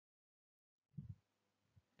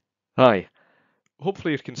Hi,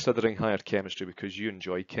 hopefully you're considering higher chemistry because you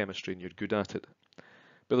enjoy chemistry and you're good at it.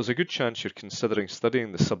 But there's a good chance you're considering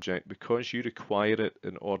studying the subject because you require it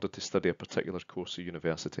in order to study a particular course at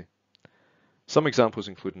university. Some examples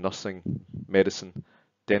include nursing, medicine,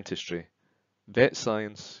 dentistry, vet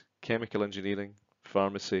science, chemical engineering,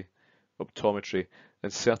 pharmacy, optometry,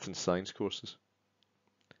 and certain science courses.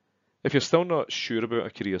 If you're still not sure about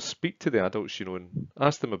a career, speak to the adults you know and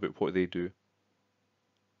ask them about what they do.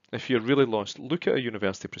 If you're really lost, look at a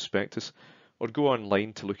university prospectus or go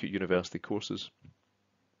online to look at university courses.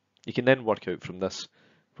 You can then work out from this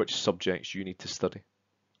which subjects you need to study.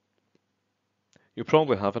 You'll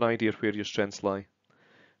probably have an idea where your strengths lie.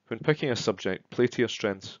 When picking a subject, play to your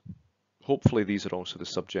strengths. Hopefully these are also the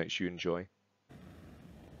subjects you enjoy.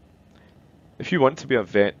 If you want to be a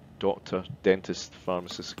vet, doctor, dentist,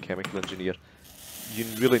 pharmacist, chemical engineer, you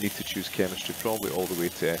really need to choose chemistry, probably all the way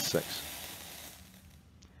to S6.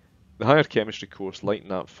 The higher chemistry course, like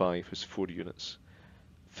Nat 5, has 4 units.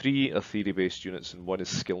 3 are theory-based units and 1 is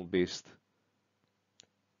skill-based.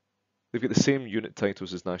 They've got the same unit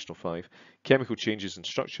titles as National 5. Chemical changes in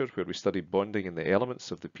structure, where we study bonding in the elements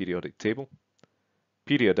of the periodic table.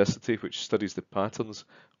 Periodicity, which studies the patterns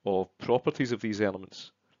of properties of these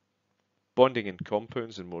elements. Bonding in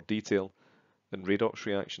compounds in more detail, and redox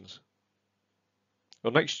reactions. Our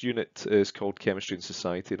next unit is called Chemistry and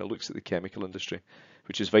Society, and it looks at the chemical industry,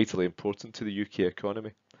 which is vitally important to the UK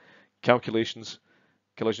economy. Calculations,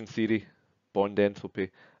 collision theory, bond enthalpy,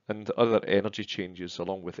 and other energy changes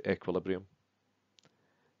along with equilibrium.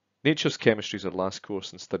 Nature's Chemistry is our last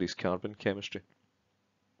course and studies carbon chemistry.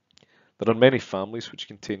 There are many families which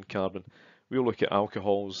contain carbon. We'll look at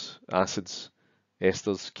alcohols, acids,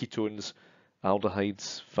 esters, ketones,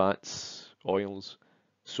 aldehydes, fats, oils,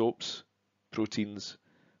 soaps, proteins,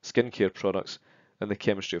 skincare products, and the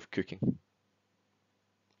chemistry of cooking.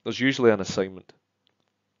 There's usually an assignment.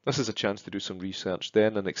 This is a chance to do some research,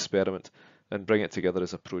 then an experiment, and bring it together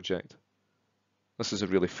as a project. This is a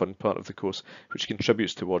really fun part of the course, which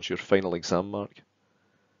contributes towards your final exam mark.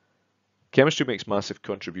 Chemistry makes massive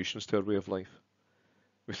contributions to our way of life.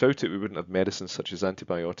 Without it, we wouldn't have medicines such as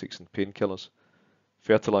antibiotics and painkillers,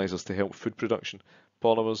 fertilizers to help food production,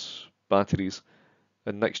 polymers, batteries,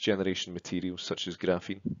 and next generation materials such as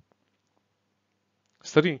graphene.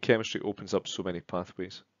 Studying chemistry opens up so many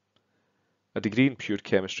pathways. A degree in pure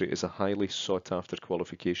chemistry is a highly sought after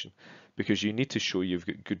qualification because you need to show you've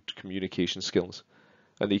got good communication skills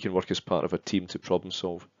and that you can work as part of a team to problem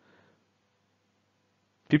solve.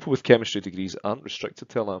 People with chemistry degrees aren't restricted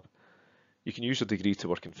to a lab. You can use a degree to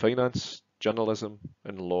work in finance, journalism,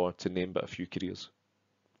 and law, to name but a few careers.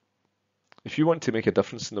 If you want to make a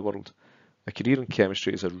difference in the world, a career in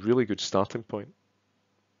chemistry is a really good starting point.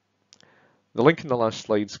 The link in the last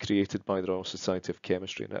slide is created by the Royal Society of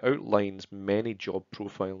Chemistry, and it outlines many job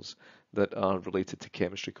profiles that are related to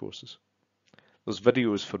chemistry courses. There's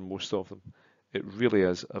videos for most of them. It really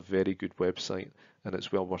is a very good website and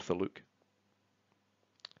it's well worth a look.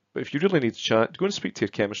 But if you really need to chat, go and speak to your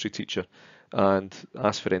chemistry teacher and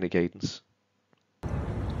ask for any guidance.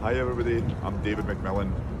 Hi everybody, I'm David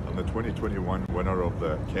McMillan. I'm the 2021 winner of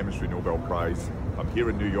the Chemistry Nobel Prize. I'm here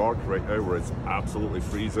in New York right now where it's absolutely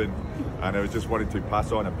freezing, and I was just wanting to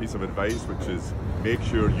pass on a piece of advice, which is make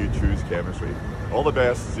sure you choose chemistry. All the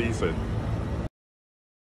best, see you soon.